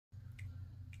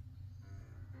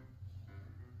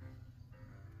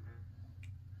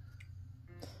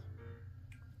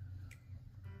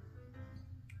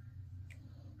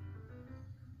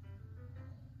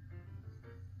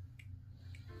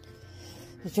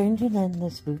Strange and the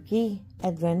spooky,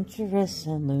 adventurous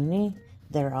and loony,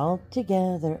 they're all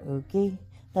together ooky,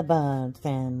 the Bud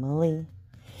family.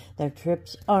 Their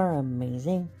trips are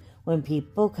amazing when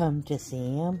people come to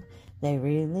see them. They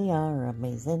really are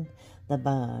amazing, the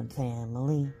Bud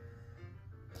family.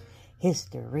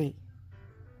 History,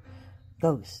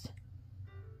 ghost,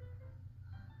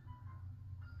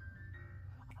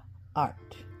 art.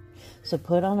 So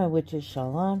put on a witch's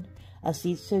shawl on, a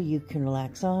seat so you can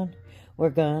relax on. We're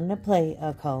gonna play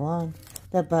a call on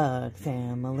the Bud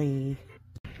family.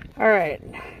 Alright,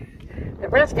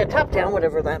 Nebraska Top Town,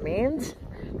 whatever that means.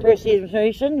 Tourist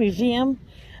Information Museum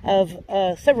of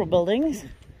several buildings.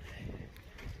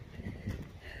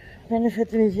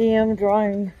 Benefit Museum,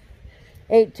 drawing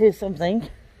 8 to something.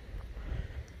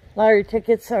 Lottery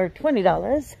tickets are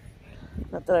 $20.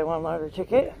 Not that I want a lottery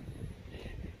ticket.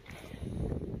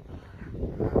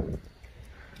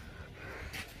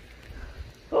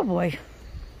 Oh boy.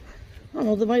 I don't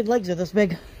know that my legs are this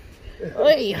big.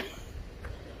 Hey.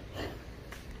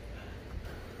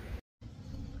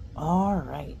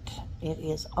 Alright. It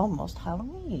is almost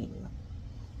Halloween.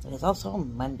 It is also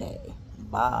Monday.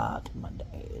 But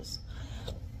Mondays.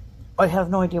 I have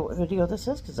no idea what video this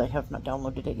is because I have not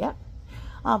downloaded it yet.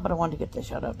 But I wanted to get this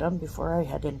shout out done before I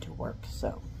head into work.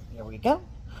 So, here we go.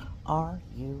 Are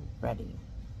you ready?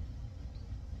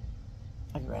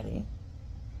 Are you ready?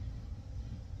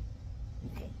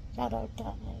 Okay. Shout out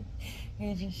time.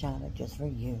 Here's your shout out just for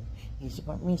you. You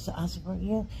support me, so I support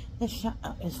you. This shout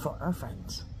out is for our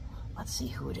friends. Let's see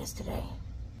who it is today.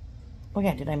 Oh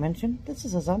yeah, did I mention? This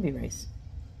is a zombie race.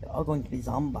 They're all going to be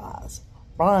zombies.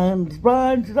 Brian's,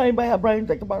 anybody have Brian's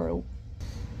I can borrow?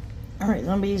 Alright,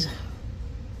 zombies.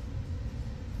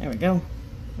 There we go.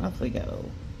 Off we go.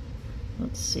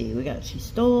 Let's see, we got She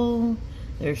Stole,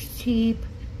 there's Cheap,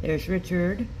 there's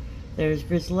Richard, there's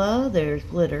Grizzla, there's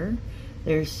Glitter,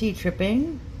 there's Sea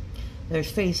Tripping,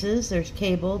 there's Faces, there's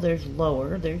Cable, there's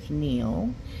Lower, there's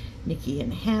Neil, Nikki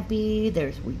and Happy,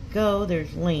 there's We Go,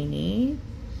 there's Lainey,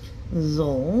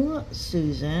 Zol,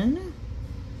 Susan,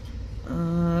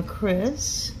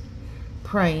 Chris,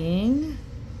 Praying,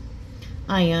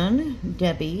 Ian,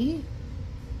 Debbie,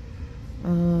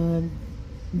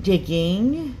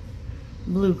 Digging,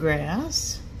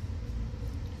 Bluegrass.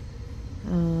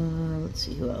 Let's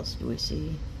see, who else do we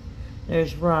see?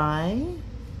 There's Rye.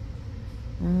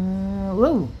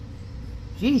 Whoa.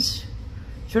 Jeez.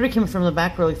 Should have come from the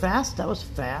back really fast. That was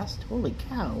fast. Holy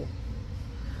cow.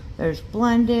 There's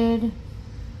Blended.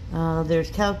 There's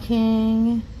Cal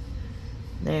King.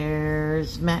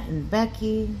 There's Matt and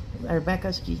Becky. Or Becca,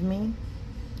 excuse me.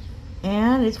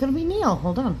 And it's going to be Neil.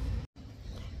 Hold on.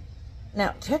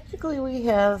 Now, technically we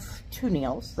have 2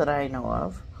 Neils that I know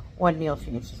of. One Neil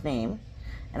changed his name.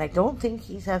 And I don't think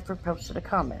he's ever posted a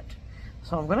comment.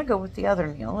 So I'm going to go with the other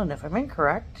Neil. And if I'm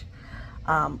incorrect,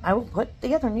 I will put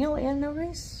the other Neil in the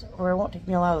race. Or I won't take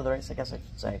Neil out of the race, I guess I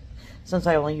should say. Since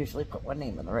I only usually put one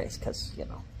name in the race. Because, you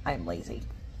know, I'm lazy.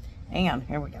 Hang on,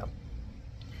 here we go.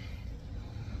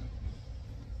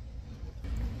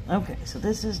 Okay, so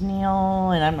this is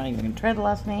Neil. And I'm not even going to try the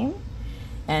last name.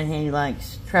 And he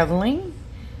likes traveling,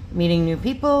 meeting new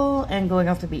people, and going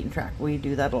off the beaten track. We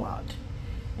do that a lot.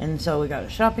 And so we got a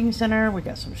shopping center, we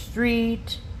got some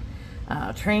street,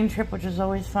 train trip, which is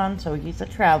always fun. So he's a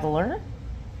traveler.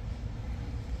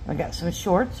 I got some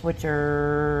shorts, which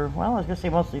are, well, I was going to say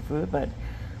mostly food, but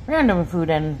random food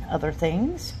and other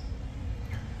things.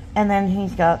 And then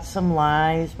he's got some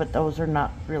lives, but those are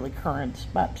not really current,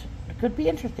 but it could be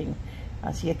interesting.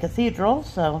 I see a cathedral,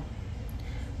 so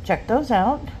check those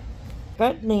out.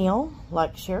 Got Neil,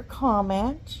 like, share,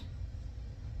 comment,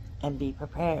 and be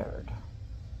prepared.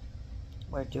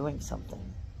 We're doing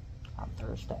something on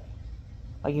Thursday.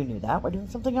 Oh, you knew that? We're doing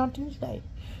something on Tuesday.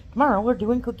 Tomorrow, we're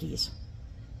doing cookies.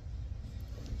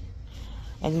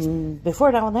 And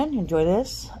before now and then, enjoy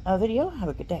this video. Have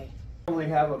a good day. I only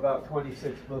have about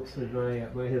 26 books in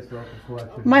my historical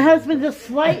collection. My husband's a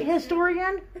slight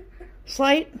historian.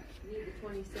 Slight.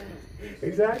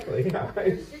 Exactly. Yeah.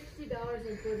 $60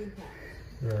 including tax.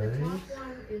 Right. The top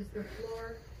one is the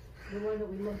floor, the one that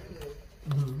we look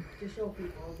through to show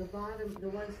people. The bottom, the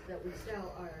ones that we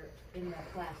sell are in the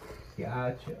plastic.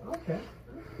 Gotcha. Okay.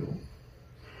 That's cool.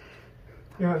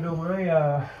 Yeah, no,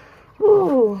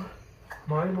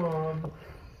 my mom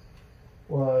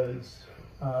was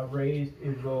raised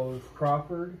in both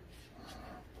Crawford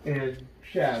and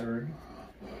Shattern.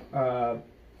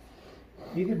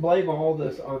 You can blame all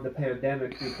this on the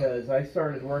pandemic because I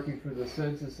started working for the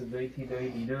census in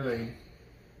 1999,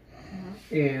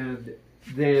 and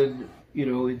then, you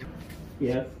know,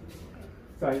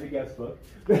 sign the guest book.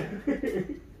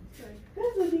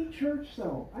 That's a neat church,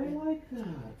 though. I like that.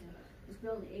 It was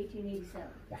built in 1887.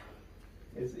 Yeah.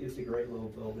 It's a great little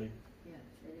building. Yeah,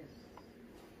 it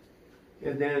is.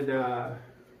 And then,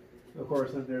 of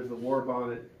course, then there's the War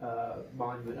Bonnet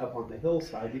monument up on the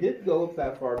hillside. We didn't go up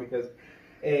that far because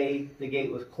A, the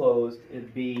gate was closed,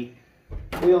 and B,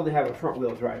 we only have a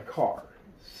front-wheel drive car.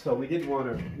 So we didn't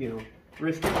want to, you know,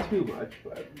 risk it too much,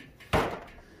 but...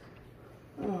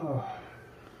 Oh.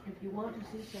 If you want to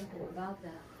see something about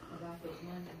that, about those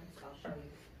monuments, I'll show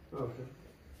you. Okay.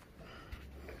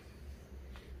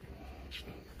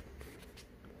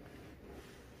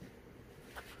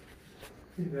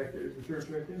 Back there's the church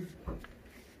right there.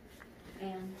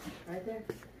 And right there.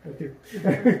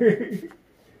 Right there.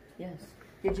 Yes.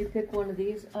 Did you pick one of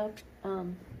these up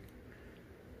when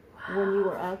you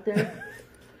were out there?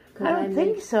 I don't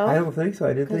think so. I don't think so.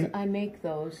 I didn't Because think. I make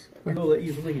those. I'll let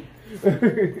you lead.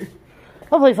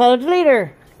 Hopefully follow the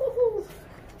leader.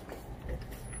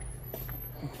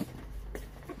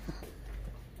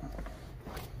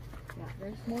 Yeah,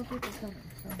 there's more people coming.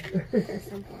 So at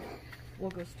some point, we'll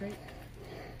go straight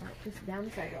just down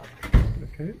the sidewalk.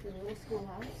 Okay. The little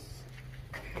schoolhouse.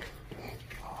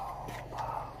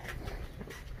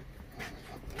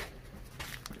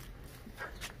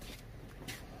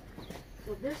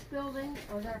 So this building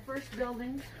was our first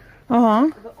building, Uh-huh.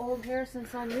 the old Harrison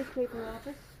Sun newspaper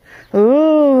office.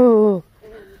 Ooh.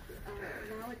 And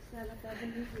now it's set up as a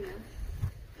museum.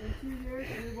 In 2 years,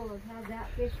 we will have had that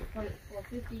fish for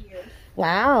 50 years.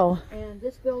 Wow. And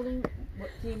this building, what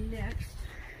came next,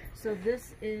 so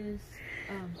this is,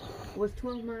 was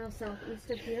 12 miles southeast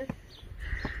of here,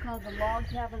 called the Log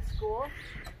Cabin School.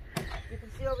 You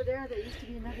can see over there used to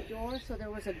be another door, so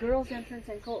there was a girls' entrance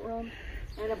and coat room,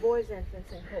 and a boys' entrance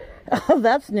and coat room. Oh,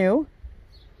 that's new.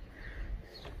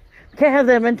 Can't have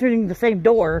them entering the same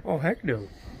door. Oh, heck no.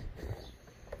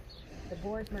 The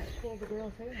boys might pull the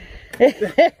girls' hair.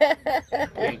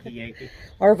 Yankee, Yankee.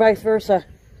 Or vice versa.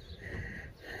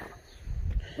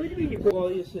 What do you mean you put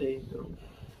all you see?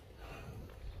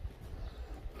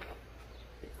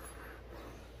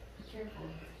 Careful.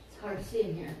 It's hard to see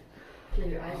in here till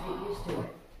your eyes get used to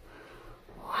it.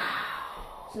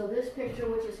 Wow. So this picture,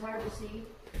 which is hard to see,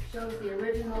 shows the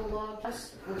original log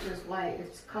house, which is why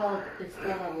it's spelled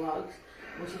on logs,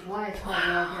 which is why it's called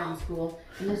Log Cabin School.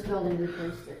 And this building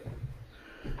replaced it.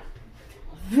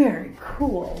 Very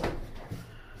cool.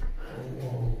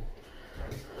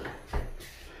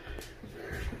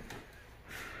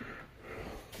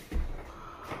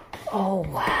 Oh,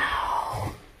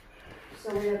 wow.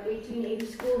 So we have 1880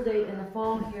 school day in the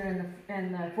fall here,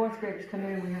 and the fourth graders come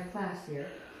in and we have class here.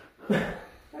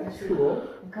 That's cool.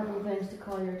 A couple of things to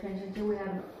call your attention to. We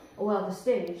have, well, the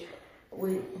stage.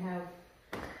 We have,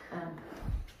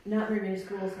 not very many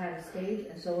schools have a stage,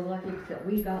 and so we're lucky that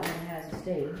we got one that has a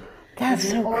stage. That's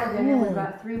so organ, and we've cool.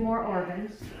 got 3 more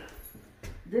organs.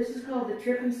 This is called the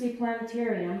Trippensea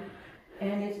Planetarium,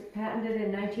 and it's patented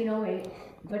in 1908,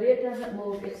 but it doesn't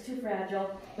move, it's too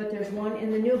fragile, but there's one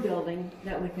in the new building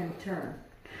that we can turn.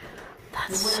 That's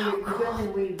The so cool.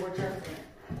 building we were just in.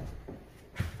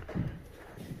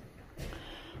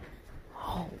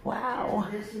 Oh, wow.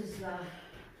 And this is the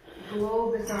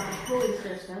globe is on a pulley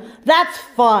system. That's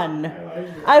fun.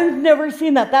 I've never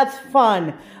seen that. That's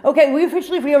fun. Okay, we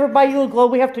officially, if we ever buy you a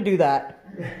globe, we have to do that.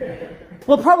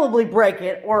 We'll probably break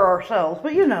it or ourselves,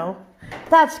 but you know,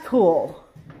 that's cool.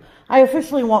 I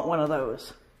officially want one of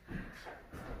those.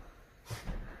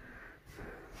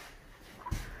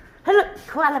 Hello,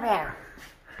 koala bear.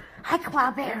 Hi,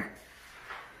 koala bear.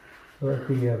 I like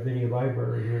the mini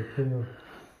library here, too.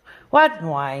 What?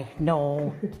 Why?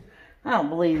 No. I don't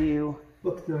believe you.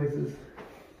 Looks nice.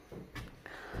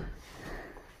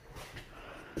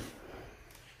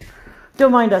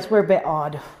 Don't mind us, we're a bit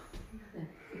odd.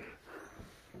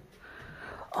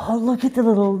 Oh, look at the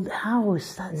little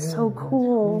house. That's so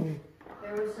cool.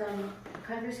 There were some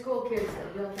country school kids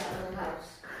that built that little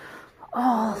house.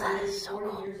 Oh, that is so 40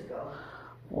 cool. years ago.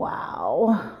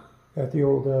 Wow. Got the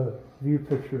old view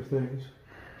picture things.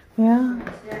 Yeah.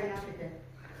 Staring out at it.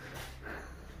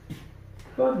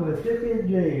 Fun with Dick and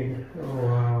Jane. Oh,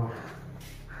 wow.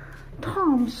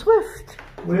 Tom Swift.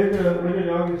 When in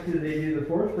August did they do the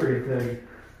 4th grade thing?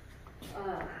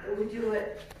 We do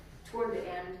it toward the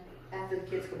end, after the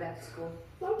kids go back to school.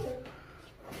 Okay.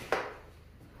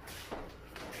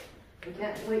 We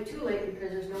can't wait too late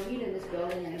because there's no heat in this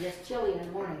building and it gets chilly in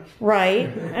the morning.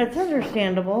 Right. That's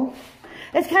understandable.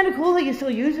 It's kind of cool that you still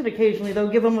use it occasionally, though.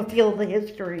 Give them a feel of the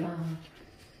history.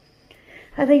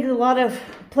 I think a lot of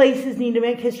places need to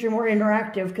make history more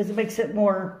interactive because it makes it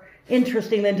more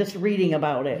interesting than just reading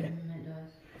about it. It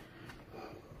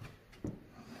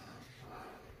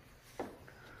does.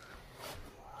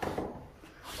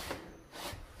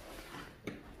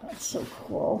 so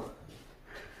cool.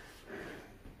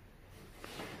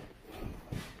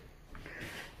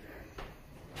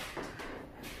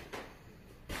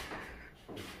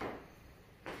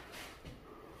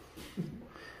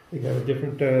 They got a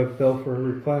different bell for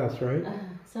every class, right?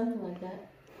 Something like that.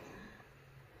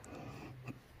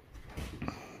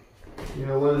 You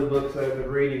know, one of the books I've been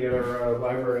reading at our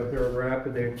library up there in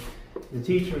Rapid, the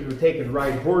teachers were taking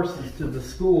ride horses to the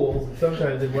schools, and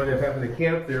sometimes they would end up having to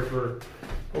camp there for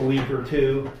a week or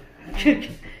two.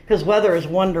 Because weather is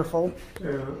wonderful.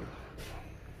 Yeah.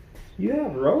 You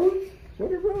have roads?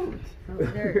 What are roads?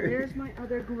 There's my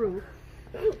other group.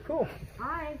 Oh, cool.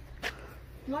 Hi.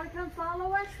 You want to come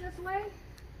follow us this way?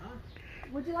 Huh?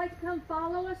 Would you like to come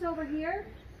follow us over here?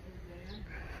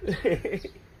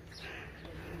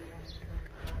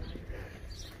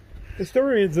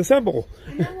 Historians assemble.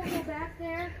 And then we'll go back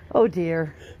there. Oh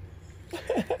dear. Hi.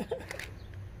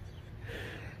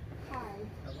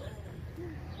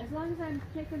 As long as I'm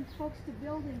taking folks to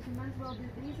buildings, you might as well do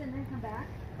these and then come back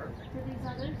to these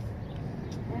others.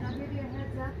 And I'll give you a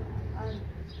heads up.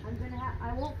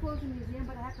 I won't close the museum,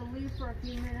 but I have to leave for a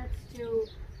few minutes to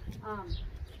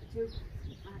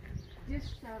Dish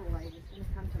Satellite is going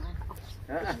to come to my house.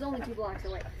 This is only 2 blocks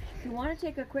away. If you want to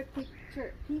take a quick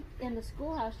peek in the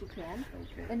schoolhouse, you can.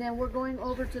 Okay. And then we're going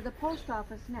over to the post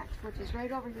office next, which is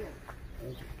right over here.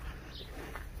 Okay.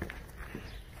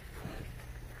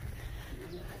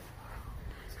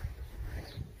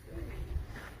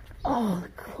 Oh,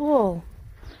 cool.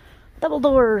 Double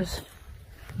doors.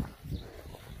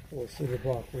 Little cinder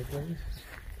block windows.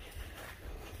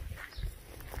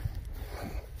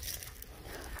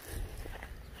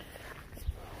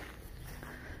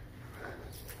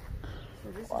 So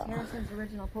this is Harrison's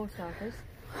original post office.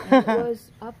 And it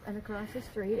was up and across the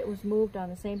street. It was moved on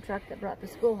the same truck that brought the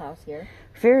schoolhouse here.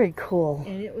 Very cool.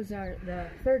 And it was the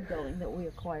third building that we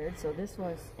acquired. So this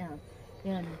was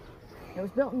it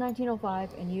was built in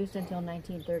 1905 and used until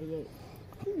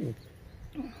 1938.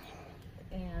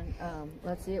 And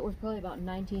let's see, it was probably about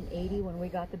 1980 when we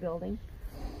got the building.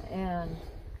 And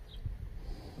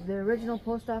the original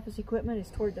post office equipment is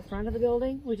toward the front of the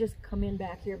building. We just come in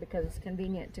back here because it's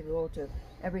convenient to go to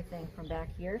everything from back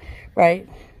here. Right.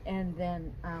 And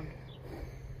then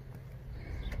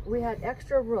we had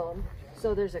extra room.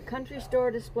 So there's a country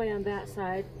store display on that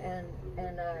side and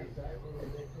a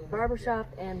barber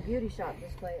shop and beauty shop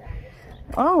display on this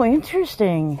side. Oh,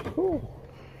 interesting. Cool.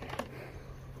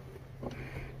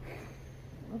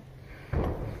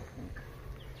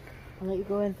 I'll let you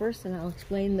go in first and I'll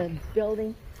explain the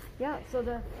building. Yeah, so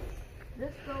this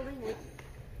building,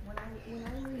 when I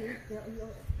leave,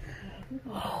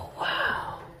 oh,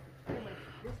 wow.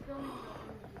 This building,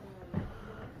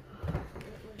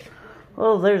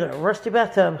 Oh, there's a rusty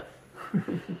bathtub.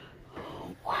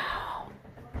 Wow.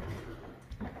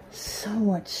 So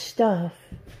much stuff.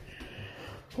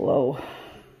 Whoa.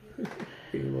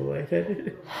 Being a little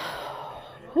lightheaded.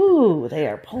 Ooh, they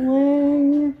are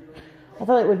pulling. I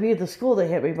thought it would be the school that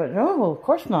hit me, but no, of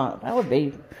course not. That would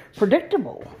be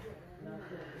predictable.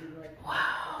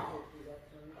 Wow.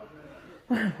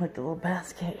 Like the little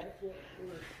basket.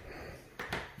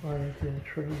 Oh, that's in a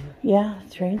train. Yeah,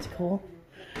 the train's cool.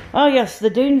 Oh yes, the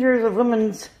dangers of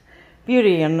women's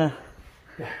beauty in the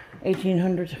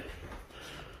 1800s.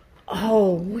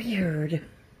 Oh, weird.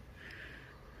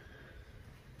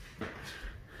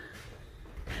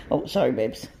 Oh, sorry,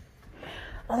 babes.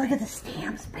 Oh, look at the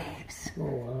stamps, babes. Oh,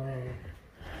 wow.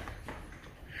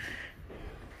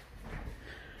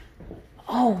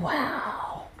 Oh,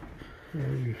 wow.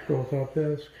 You scroll top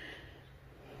this.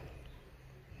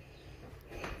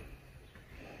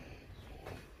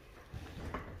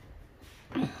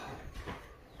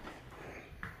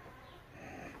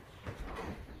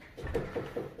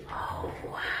 Oh,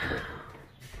 wow.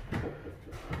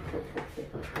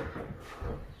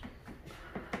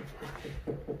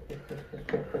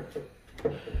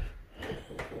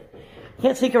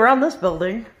 Can't sneak around this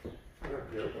building.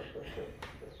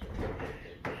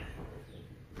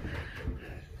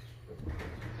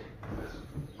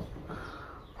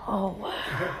 Oh,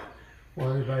 wow.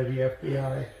 Wanted by the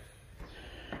FBI.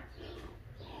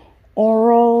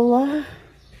 Oral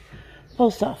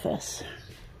post office.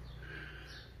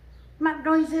 Map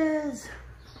noises.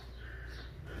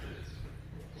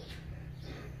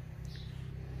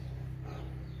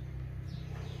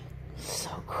 So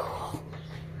cool.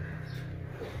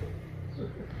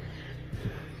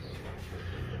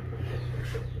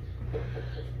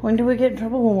 When do we get in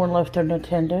trouble when we're left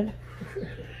unattended?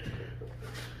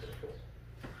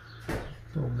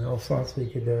 So Mel thought so you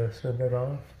could send that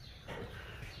off.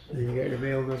 Then you got your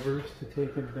mail numbers to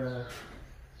take and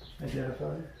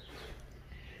identify.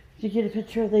 Did you get a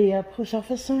picture of the post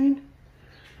office sign?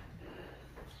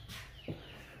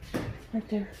 Right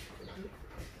there.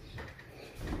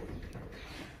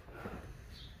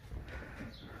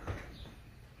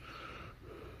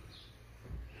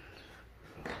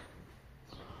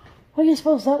 What do you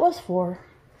suppose that was for?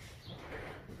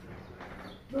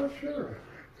 Not sure.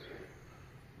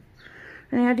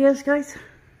 Any ideas, guys?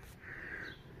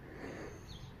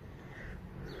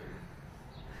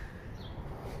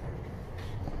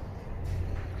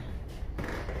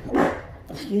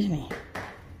 Excuse me.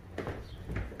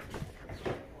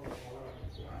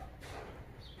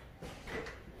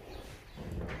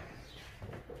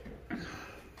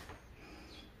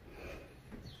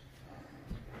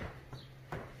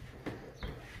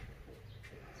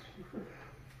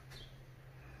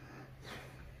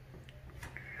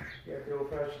 Yeah, the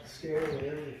old-fashioned scale and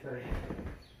everything.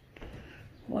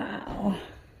 Wow.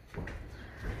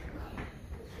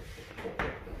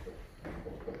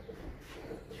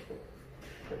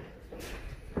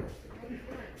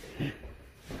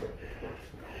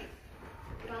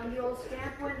 Found the old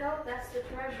stamp window? That's the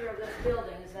treasure of this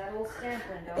building, is that old stamp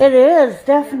window. It is,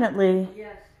 definitely.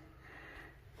 Yes.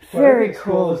 Very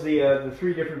cool. cool. Is the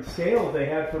 3 different scales they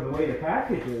had for the weight of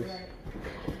packages. Right.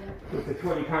 With the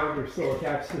 20-pounder still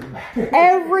attached to the back.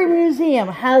 Every museum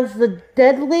has the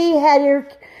deadly hair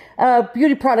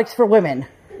beauty products for women.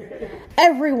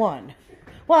 Everyone.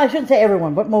 Well, I shouldn't say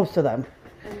everyone, but most of them.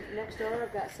 And next door,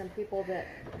 I've got some people that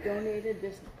donated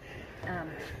this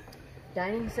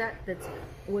dining set that's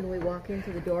when we walk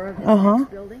into the door of this next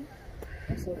building.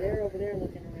 And so they're over there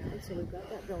looking around, so we've got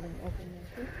that building open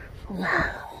there too.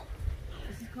 Wow.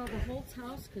 This is called the Holtz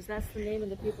House because that's the name of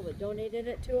the people that donated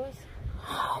it to us.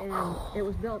 And it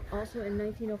was built also in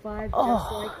 1905,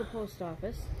 just like the post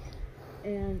office.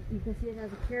 And you can see it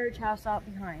has a carriage house out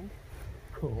behind.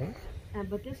 Cool.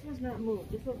 But this was not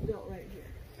moved. This was built right here.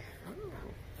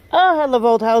 Oh, I love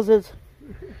old houses.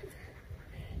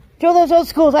 To those old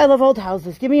schools, I love old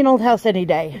houses. Give me an old house any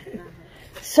day.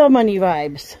 So many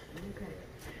vibes. Okay.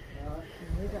 Well,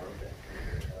 here we go.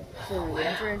 So we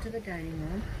enter into the dining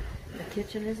room. The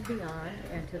kitchen is beyond,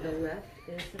 and to the left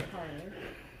is the parlor.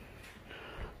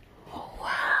 Oh,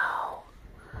 wow.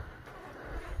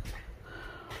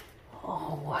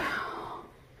 Oh, wow.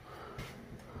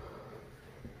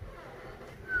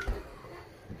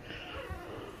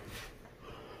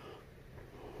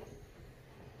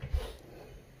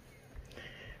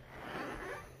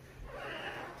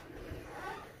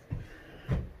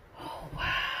 Oh,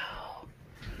 wow.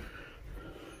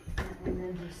 And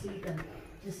then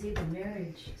to see the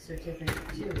marriage certificate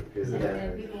too.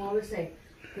 And people always say,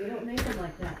 they don't make them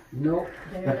like that. Nope.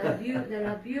 They're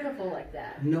not beautiful like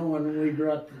that. No, when we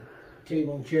brought the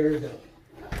table and chairs up,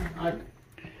 I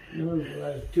knew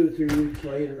 2 or 3 weeks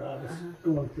later, I was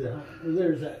going to the, well,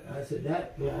 there's that. I said,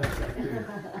 that belongs up here.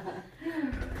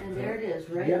 And there it is,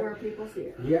 right where people see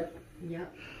it. Yep.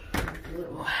 Yep.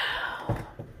 Absolutely. Wow.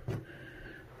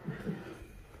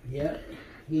 Yep.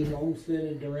 He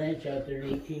homesteaded the ranch out there in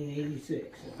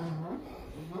 1886.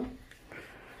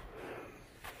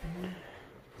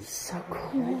 So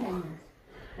cool.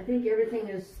 I think everything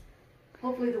is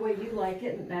hopefully the way you like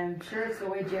it, and I'm sure it's the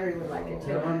way Jerry would like it too.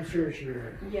 So I'm sure she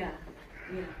would. Yeah.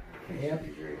 Yep.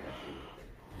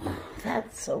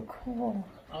 That's so cool.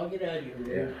 I'll get out of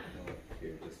here.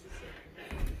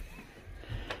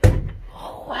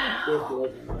 Oh, wow. This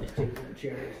wasn't my table and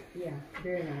chairs. Yeah,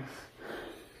 very nice.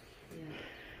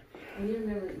 Yeah. And you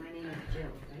remember that my name is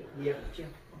Jill, right? Yep.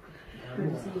 Jill. Okay.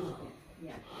 Good to see you again.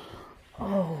 Yeah.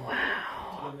 Oh, wow.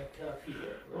 I'm a toughie.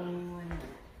 Oh, I know.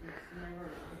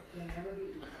 It'll never be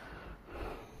easy.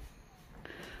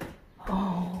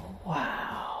 Oh,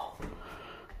 wow.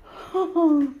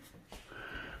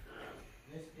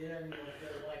 This dad was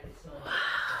like his son.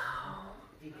 Wow.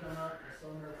 He come out in the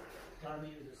summer time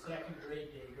he was a 2nd grade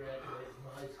day, he graduated from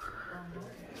high school.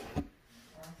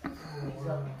 He's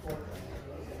up in Portland,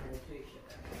 so he's in rotation.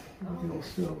 Little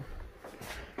stove.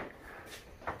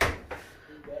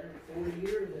 He's better than 40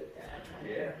 years at that.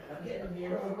 Yeah. I'm getting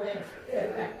here on way.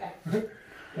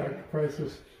 Dr.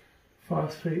 Price's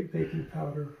phosphate baking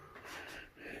powder.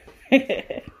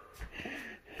 It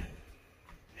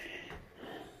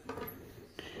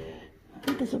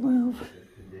doesn't move.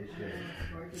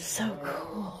 So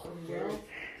cool.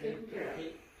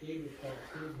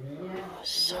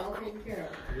 So cool.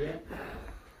 Yeah.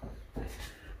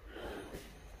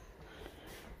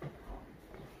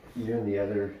 You and the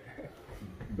other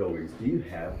buildings, do you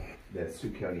have that Sioux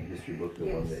County history book, the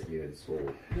one that you had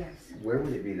sold? Yes. Where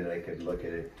would it be that I could look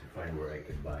at it to find where I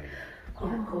could buy it?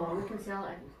 Well, we can sell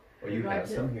it. Oh, you have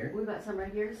some here? We've got some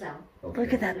right here to sell. Okay.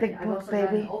 Look at that big I've book, also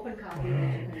got baby. an open copy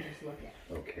that you can just look at.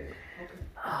 Okay.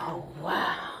 Oh,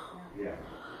 wow. Yeah.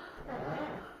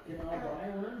 Can I buy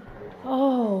one?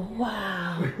 Oh,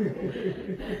 wow.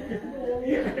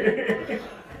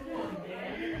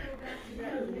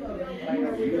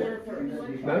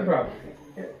 Not a problem.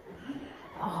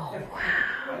 Oh,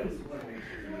 wow.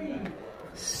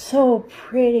 So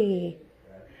pretty.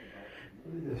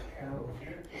 Look at this couch.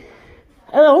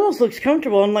 It almost looks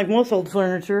comfortable, unlike most old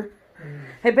furniture.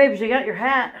 Hey, babes, you got your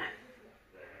hat.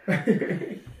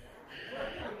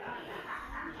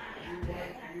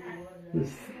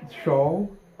 This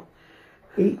shawl,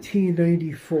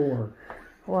 1894.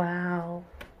 Wow.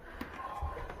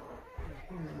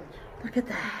 Look at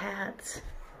the hats.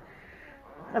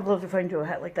 I'd love to find you a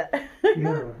hat like that.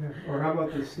 Yeah. Or how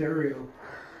about the stereo?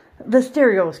 The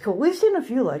stereo is cool. We've seen a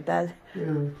few like that.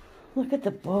 Yeah. Look at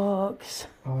the books.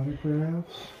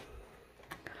 Autographs.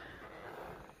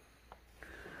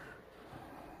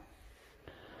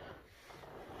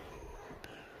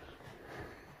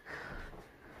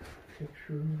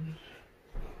 Pictures.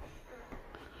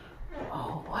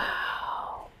 Oh,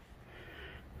 wow.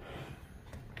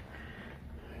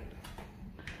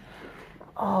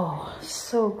 Oh,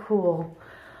 so cool.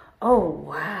 Oh,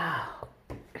 wow.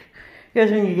 You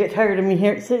guys, when you get tired of me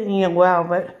here sitting, you go, wow,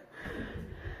 but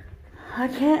I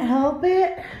can't help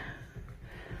it.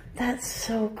 That's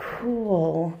so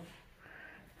cool.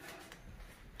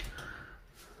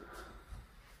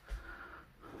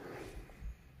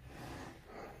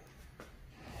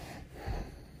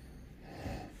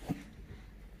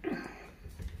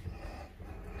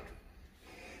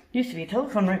 Used to be a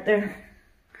telephone right there.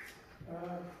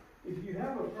 If you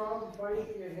have a problem finding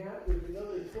a hat, there's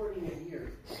another 20 in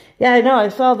here. Yeah, I know. I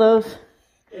saw those.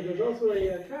 And there's also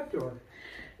a trapdoor.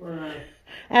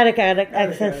 Attic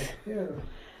access. Yeah.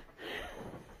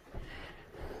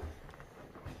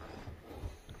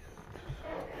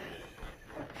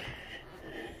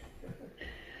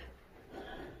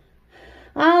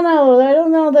 I don't know. I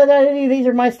don't know that any of these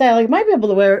are my style. I might be able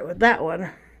to wear it with that one.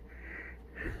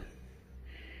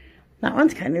 That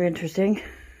one's kind of interesting.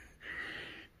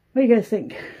 What do you guys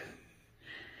think?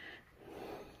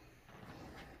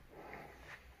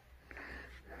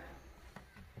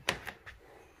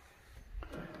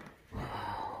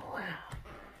 Oh, wow.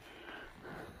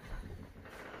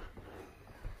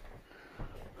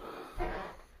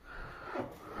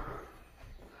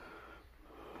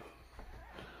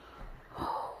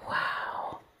 Oh,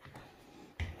 wow.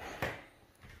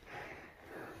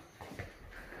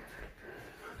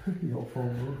 The old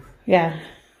phone booth. Yeah.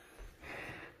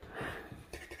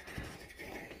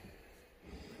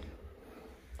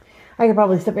 I could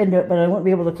probably step into it, but I won't be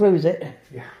able to close it.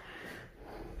 Yeah.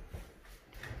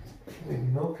 The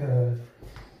milk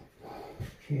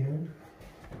can.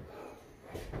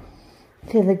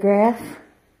 Telegraph.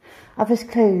 Office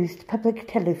closed. Public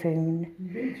telephone.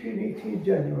 1818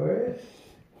 January.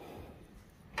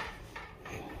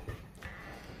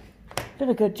 Did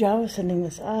a good job of sending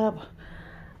this up.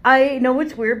 I know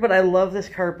it's weird, but I love this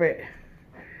carpet.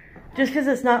 Just because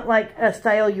it's not like a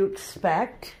style you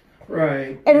expect.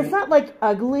 Right. And it's not like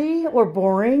ugly or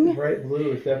boring. Bright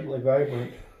blue is definitely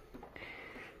vibrant.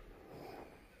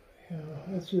 Yeah,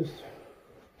 that's just.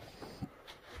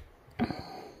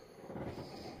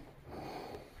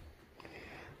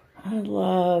 I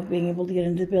love being able to get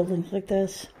into buildings like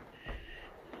this.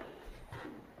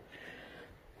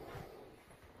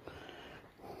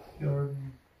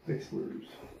 Yarn Bixlers.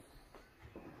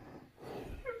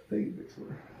 Thank you,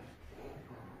 Bixler.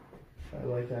 I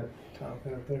like that top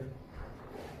out there.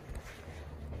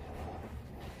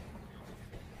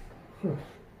 Huh.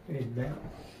 A map.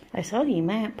 I saw the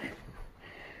map.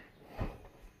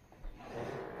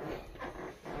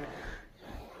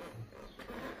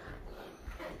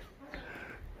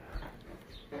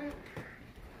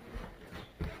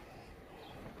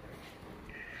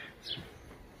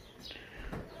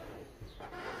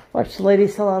 Watched the lady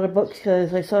sell out of books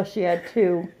because I saw she had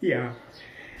two. Yeah.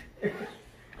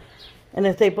 And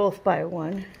if they both buy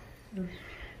one,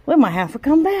 we might have to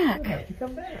come back. Have to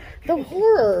come back. The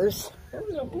horrors. That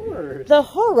was a horror. The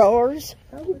horrors.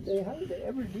 How would they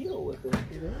ever deal with it,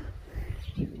 you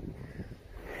know?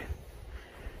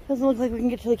 Doesn't look like we can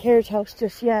get to the carriage house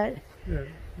just yet. Yeah.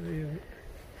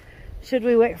 Should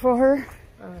we wait for her?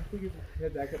 We could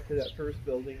head back up to that first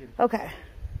building. And Okay.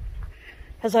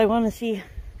 Because I want to see,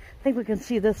 I think we can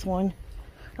see this one.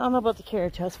 I don't know about the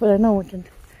carriage house, but I know we can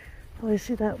probably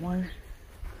see that one.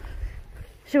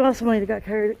 She wants somebody that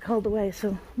got called away,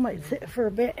 so might sit for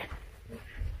a bit.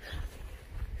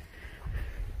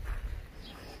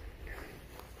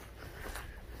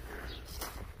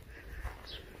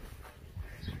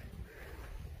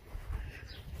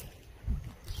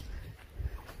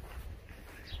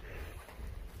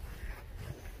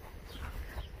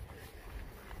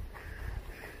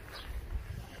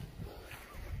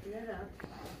 it up.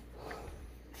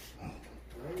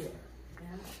 Yeah.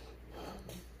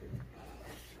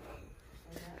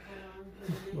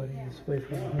 Wedding display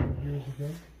from 100 years ago.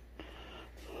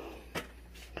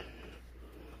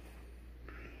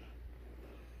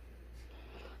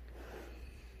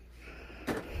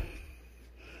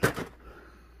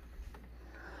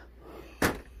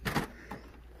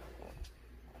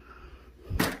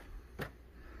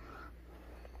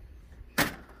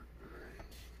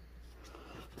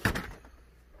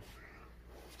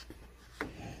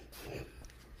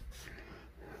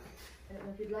 I don't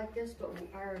know if you'd like this, but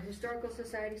our Historical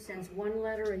Society sends one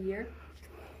letter a year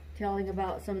telling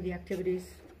about some of the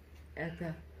activities at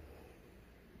the...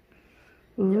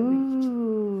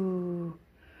 Ooh.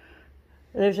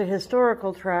 There's a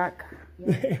historical track.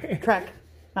 Yeah. Track.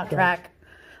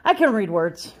 I can read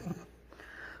words.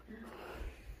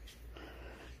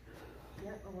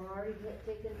 Yep, and we're already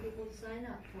taking people to sign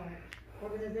up for it. We're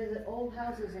going to visit old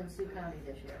houses in Sioux County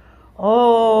this year.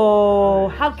 Oh,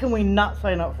 how can we not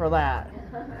sign up for that?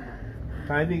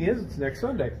 Timing is, it's next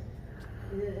Sunday.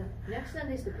 Yeah. Next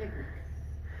Sunday's the picnic.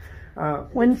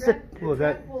 When's the... Well, The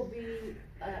that, trek will be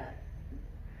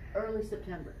early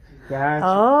September. that's,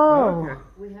 Oh. okay.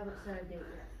 We haven't set a date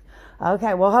yet.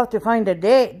 Okay, we'll have to find a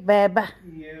date, babe. Yeah,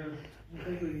 I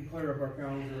think we can clear up our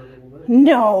calendar a little bit.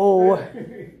 No.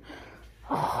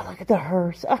 Oh, look at the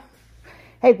hearse.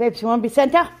 Hey, babes, you want to be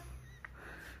Santa?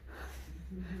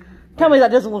 Tell me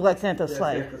that doesn't look like Santa's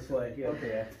sleigh. That's the sleigh, yeah.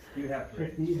 Okay, you have to.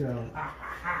 Check these out.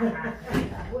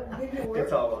 What, did it work?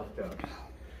 It's all locked up.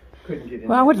 Couldn't get in.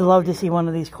 Well, I would love to see one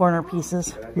of these corner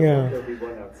pieces. But I thought Yeah. There'll be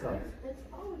one outside. It's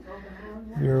always open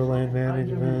around here. Euroland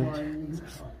management.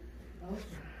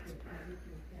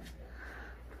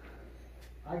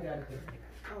 I got it.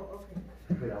 Oh, okay.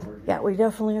 But I'll work. Yeah, we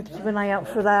definitely have to keep an eye out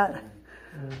for that.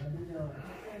 And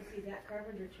see, that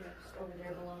carpenter chips over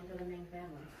there belong to the main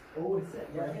family. Oh, is that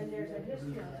right? And there's a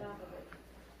history on top of it.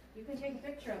 You can take a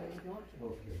picture of it if you want to.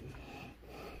 Okay.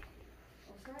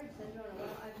 Oh, sorry, Sandra, well,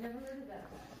 I've never heard of that.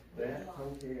 That's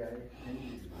okay, I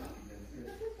need to. That's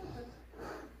good.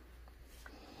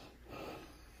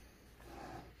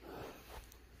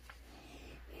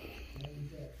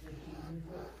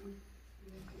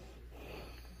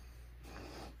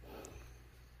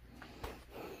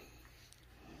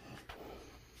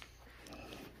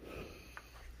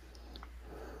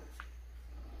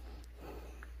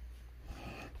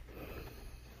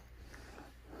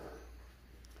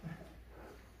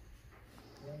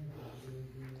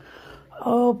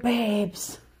 Oh,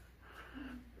 babes.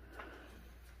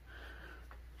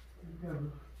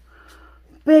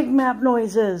 Big map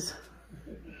noises.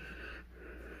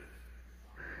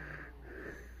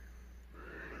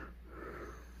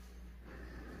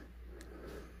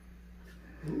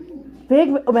 Big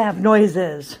map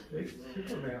noises.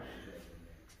 Super map.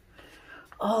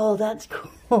 Oh, that's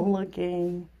cool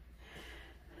looking.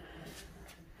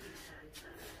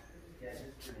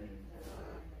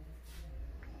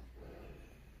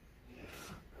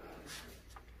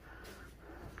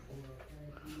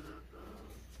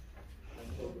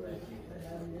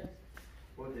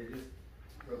 Well, they just,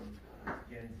 from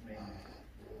Jen's main,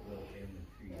 little family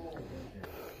tree.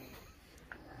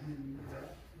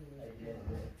 I did.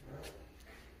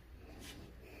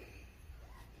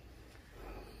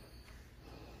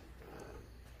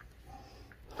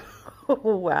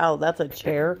 Oh, wow, that's a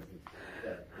chair.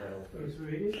 Hey,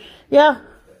 sweetie, Yeah.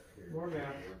 more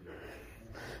map.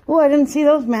 Oh, I didn't see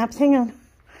those maps. Hang on.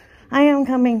 I am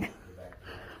coming.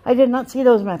 I did not see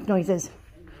those map noises.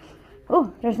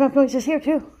 Oh, there's map noises here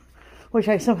too, which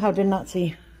I somehow did not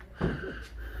see.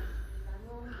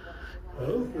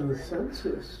 Oh, for the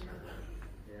census.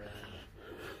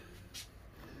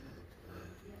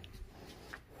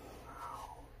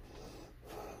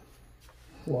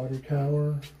 Water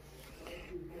tower,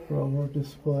 railroad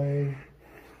display.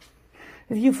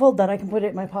 If you fold that, I can put it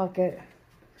in my pocket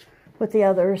with the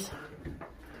others.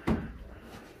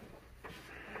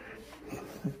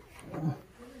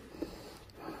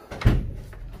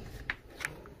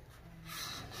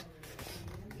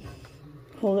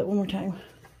 Hold it one more time.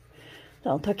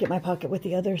 I'll tuck it in my pocket with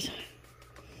the others.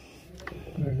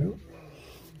 There you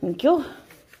Thank you.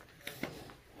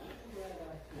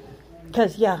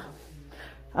 Because, yeah,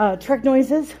 trek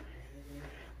noises,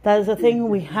 that is a thing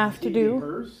we have to do.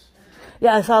 Hearse.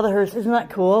 Yeah, I saw the hearse. Isn't that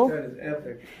cool? That is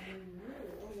epic.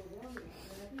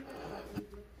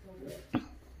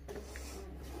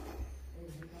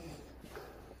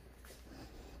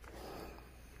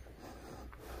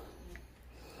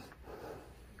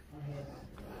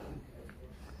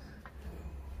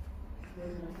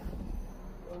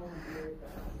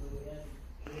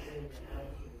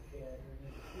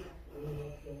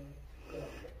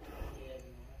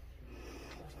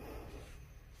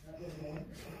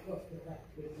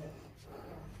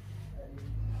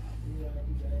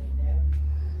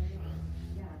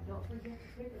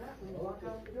 pick it up when you walk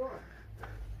out the door.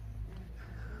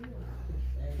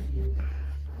 Thank you.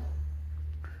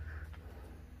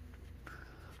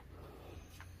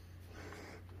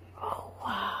 Oh,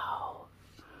 wow.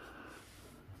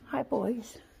 Hi,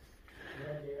 boys.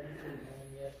 Yeah, they had to one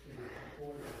yesterday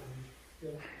before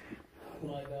and just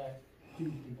fly back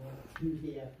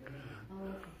Tuesday afternoon. Oh,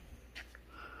 okay.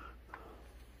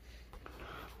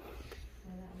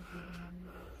 Well, that was really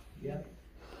nice. Yep.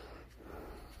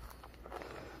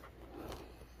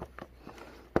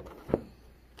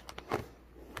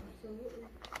 Absolutely.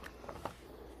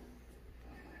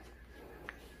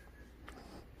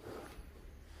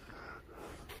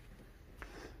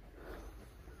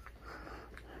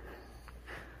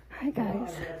 Hi, guys. I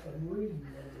got some reading to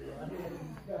do. I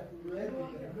haven't got ready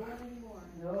Won't yet. get bored anymore.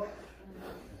 No.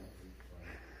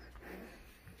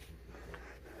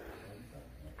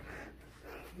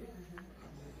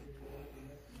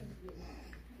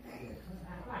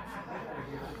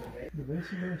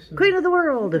 Queen of the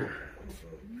world.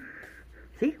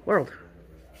 See? World.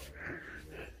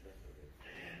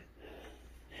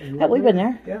 Have we been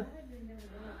there? Yeah.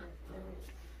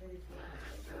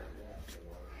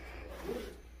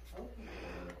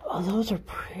 Oh, those are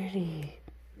pretty.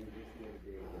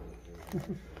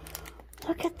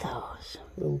 Look at those.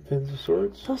 Little pins of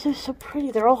swords. Those are so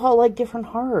pretty. They're all like different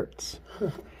hearts.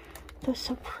 They're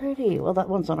so pretty. Well, that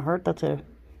one's not a heart. That's a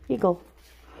eagle.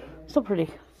 So pretty.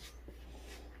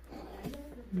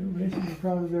 Masons are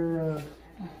proud of their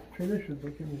traditions.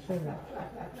 What can you say?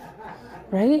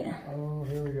 Right? Oh,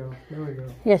 here we go. Here we go.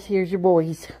 Yes, here's your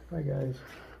boys. Hi, guys.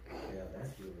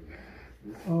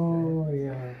 Oh,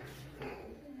 yeah.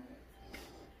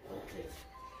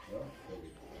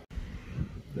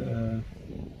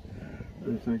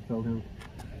 Other side fell down.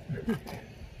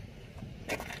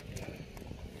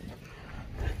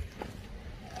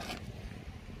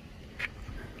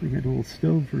 We got a little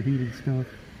stove for heating stuff.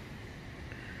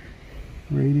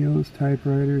 Radios,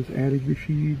 typewriters, attic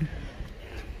machine.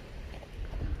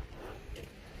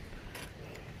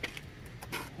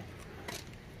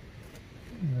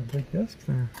 And a big desk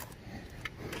there.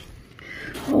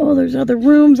 Oh, there's other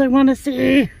rooms I want to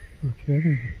see.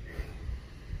 Okay.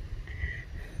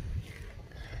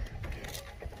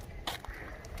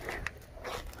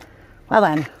 Well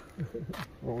then.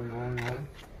 Rolling. I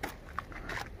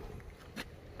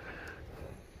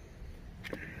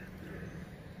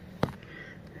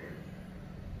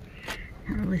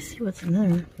can't really see what's in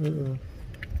there. Uh-oh.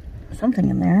 Something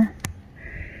in there.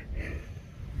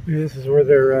 This is where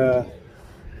their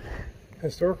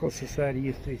historical society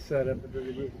used to be set up, and then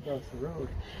they moved across the road.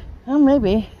 Oh,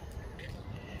 maybe.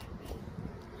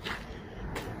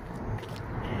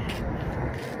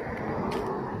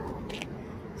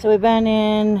 So we've been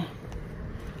in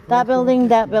that building,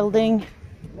 that building.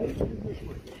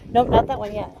 Nope, not that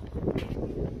one yet.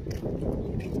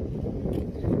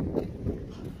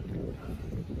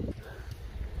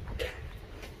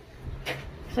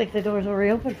 Looks like the doors will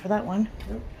reopen for that one.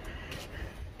 Yep.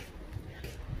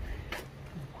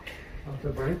 Off the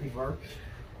brandy marks.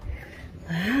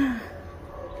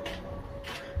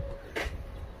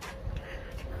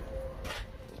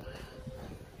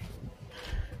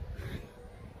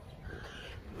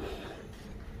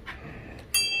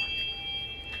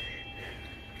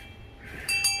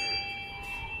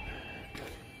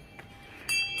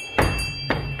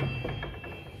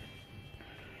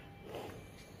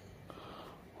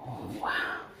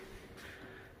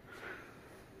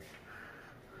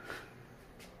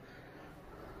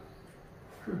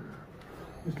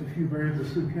 Just a few brands of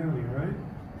Sioux County, right?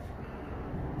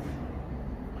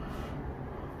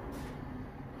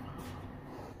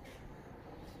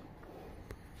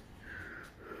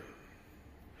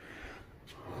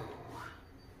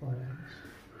 Flags.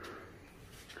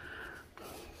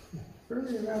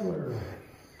 Burley Rattler.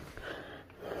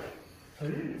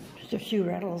 Just a few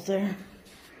rattles there.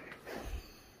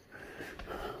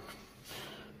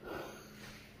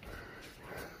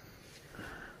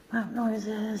 Loud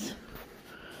noises.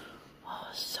 Oh,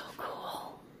 so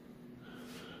cool.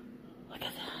 Look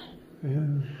at that. Yeah.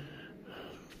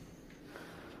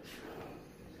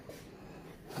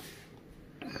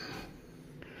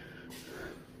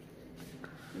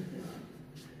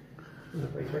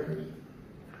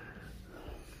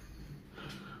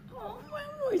 Oh, my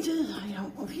noises. I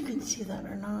don't know if you can see that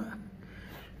or not.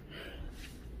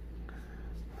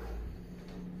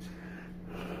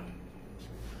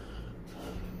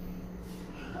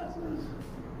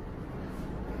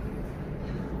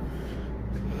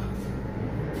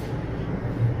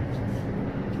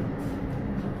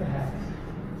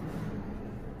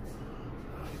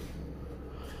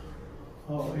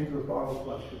 Oh, answer the bottle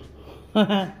question.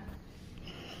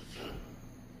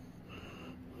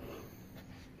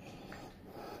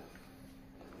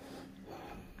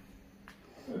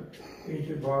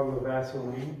 Ancient bottle of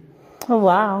Vaseline. Oh,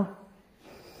 wow.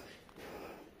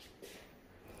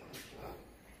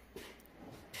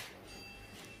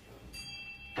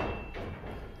 I'm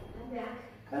back.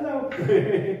 Hello.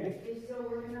 You're still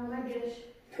working on my dish.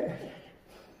 So,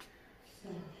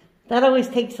 That always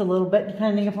takes a little bit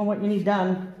depending upon what you need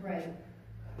done. right.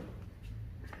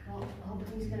 Well,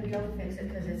 hopefully he's gonna be able to fix it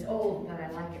because it's old, but I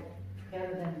like it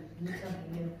better than do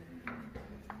something new.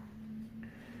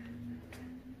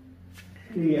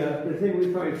 The thing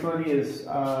we find funny is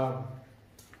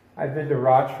I've been to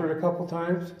Rochford a couple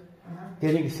times.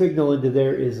 Getting signal into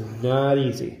there is not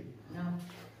easy. No.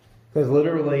 Because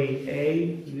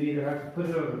literally, you either have to put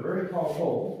it on a very tall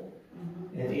pole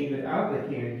and aim it out the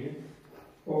canyon,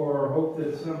 or hope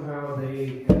that somehow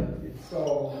they have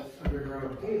installed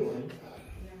underground cabling.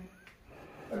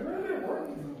 Yeah. I'd rather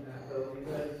working on that though,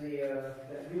 because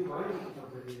that new mining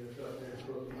company that's up there is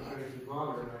supposed to be trying to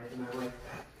modernize, and I'm like,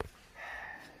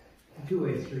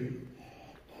 two-way street.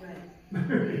 Right.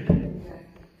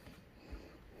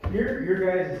 Your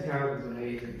guys' town is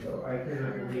amazing though. I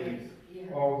cannot believe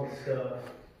Yeah. all the stuff.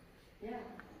 Yeah.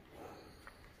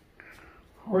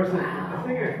 Of course, the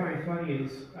thing I find funny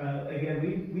is, again,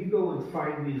 we go and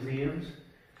find museums.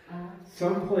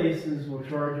 Some places will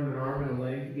charge you an arm and a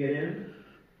leg to get in,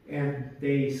 and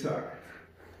they suck.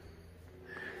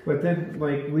 But then,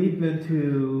 like, we've been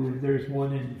to, there's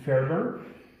one in Fairburn.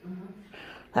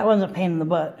 That one's a pain in the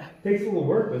butt. Takes a little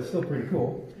work, but it's still pretty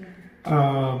cool.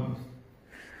 A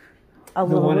The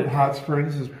little one bit. at Hot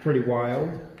Springs is pretty wild.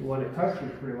 The one at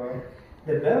Tustin is pretty wild.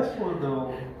 The best one,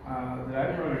 though,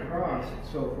 that I've run across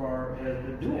so far has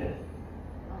been Newell.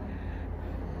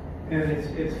 And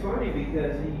it's funny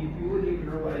because you wouldn't even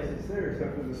realize it's there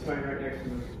except for the sign right next to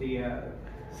the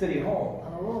City Hall.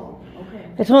 Oh, okay.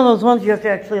 It's one of those ones you have to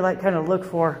actually like kind of look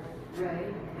for.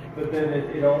 Right. But then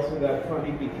it also got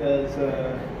funny because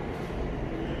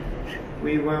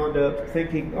we wound up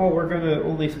thinking, oh, we're going to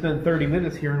only spend 30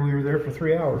 minutes here, and we were there for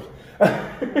 3 hours.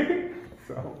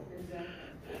 So,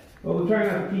 well, we'll try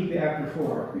not to keep after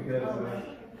 4 because.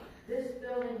 This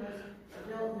building was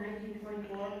built in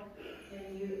 1924, and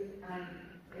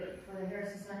for the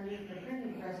Harrison Sun News, the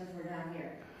printing presses were down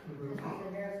here. This was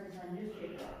the Harrison Sun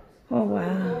newspaper office. Oh,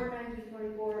 wow. Before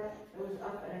 1924, it was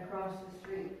up and across the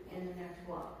street in the next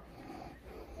block.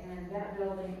 And that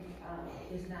building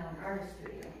is now an artist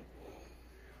studio.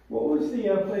 What was the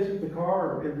place with the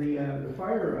car and the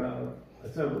fire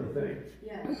assembly thing?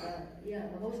 Yeah,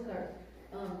 the hose cart.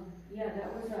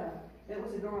 That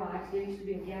was a garage. There used to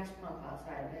be a gas pump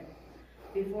outside of it.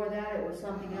 Before that, it was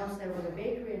something else. There was a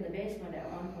bakery in the basement at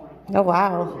one point. Oh,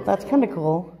 wow. That's kind of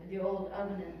cool. The old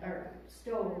oven or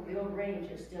stove, the old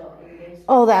range is still in the basement.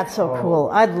 Oh, that's so cool.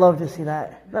 I'd love to see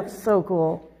that. That's so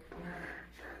cool.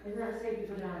 It's not safe to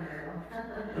go down there,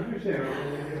 though. Understand.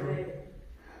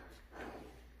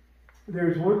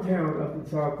 There's one town up in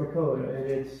South Dakota,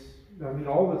 and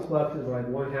all that's left is like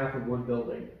one half of one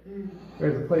building.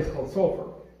 There's a place called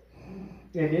Sulphur.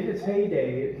 And in its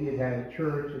heyday, it had a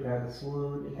church, it had a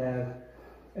saloon, it had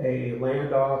a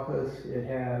land office, it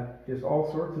had just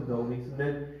all sorts of buildings. And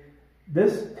then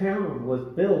this town was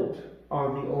built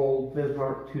on the old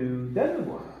Bismarck to Denton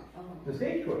line, the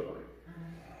stagecoach line.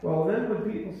 Well, then when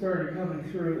people started coming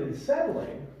through and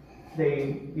settling,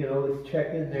 they, let's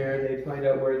check in there, they'd find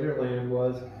out where their land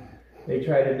was. They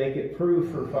tried to make it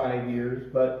proof for 5 years,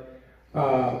 but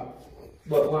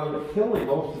what wound up killing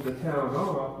most of the town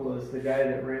off was the guy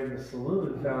that ran the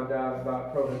saloon found out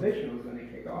about prohibition was going to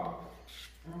kick off.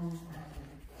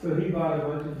 So he bought a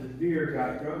bunch of his beer,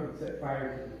 got drunk, and set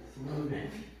fire to the saloon,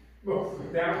 and most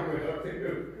of the town went up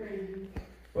too.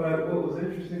 But what was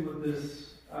interesting with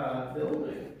this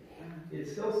building,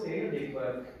 it's still standing,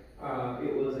 but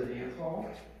it was an ant hall,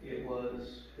 it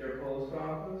was their post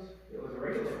office, it was a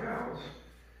regular house.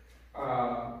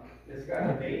 It's got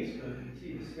a basement, you can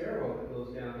see the stairwell that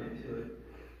goes down into it,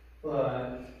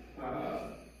 but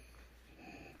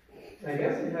I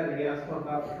guess it had a gas pump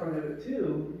out in front of it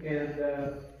too, and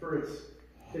for its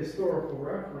historical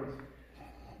reference,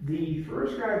 the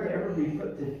first guy to ever be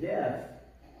put to death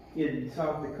in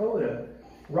South Dakota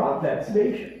robbed that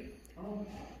station.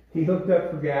 He hooked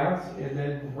up for gas and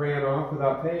then ran off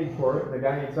without paying for it. The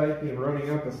guy inside came running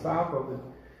out to stop him, and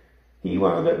he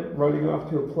wound up running off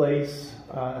to a place,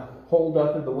 holed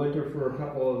up in the winter for a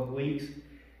couple of weeks,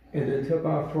 and then took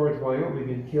off towards Wyoming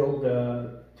and killed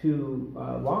 2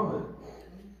 lawmen.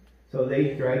 So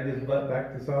they dragged his butt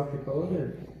back to South Dakota,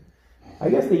 and I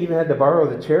guess they even had to borrow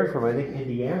the chair from, I think,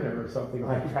 Indiana or something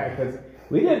like that, because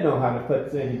we didn't know how to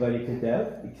put anybody to death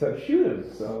except shoot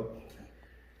them. So,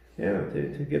 yeah,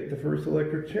 to get the first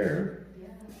electric chair.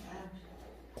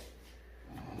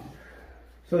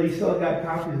 So you still got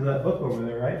copies of that book over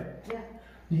there, right? Yeah,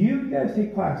 Do you guys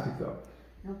take plastic though?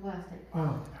 no plastic.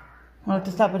 Oh, I'll have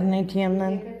to stop at an ATM We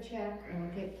then. take a check and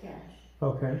we take cash.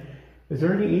 okay. Is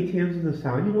there any ATMs in this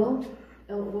town you know of?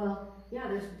 Oh, well, yeah,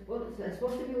 there's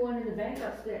supposed to be one in the bank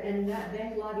upstairs, and that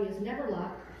bank lobby is never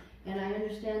locked, and I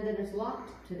understand that it's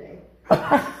locked today.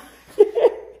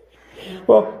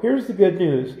 Well, here's the good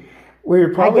news.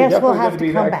 We're probably guess we'll definitely have going to to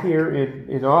be come back back. here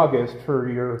in August for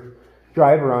your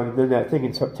drive around, and then that thing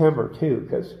in September too,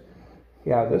 because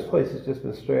yeah, this place has just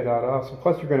been straight out awesome.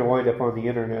 Plus, you're going to wind up on the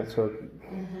internet, so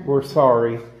we're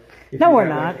sorry. If No, you we're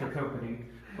have not. extra company,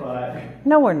 but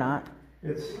No, we're not.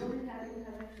 it's.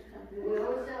 We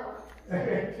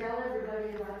always tell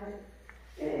everybody about it.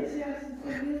 It's, yeah,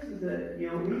 the thing is that, you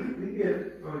know, we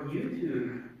get on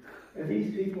YouTube, and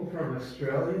these people from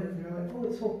Australia, and they're like, oh,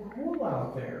 it's so cool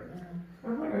out there.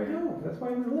 I'm like, I know, that's why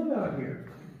we live out here.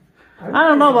 I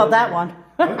don't know about that one.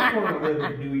 I don't want to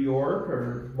live in New York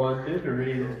or London or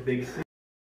any of those big cities.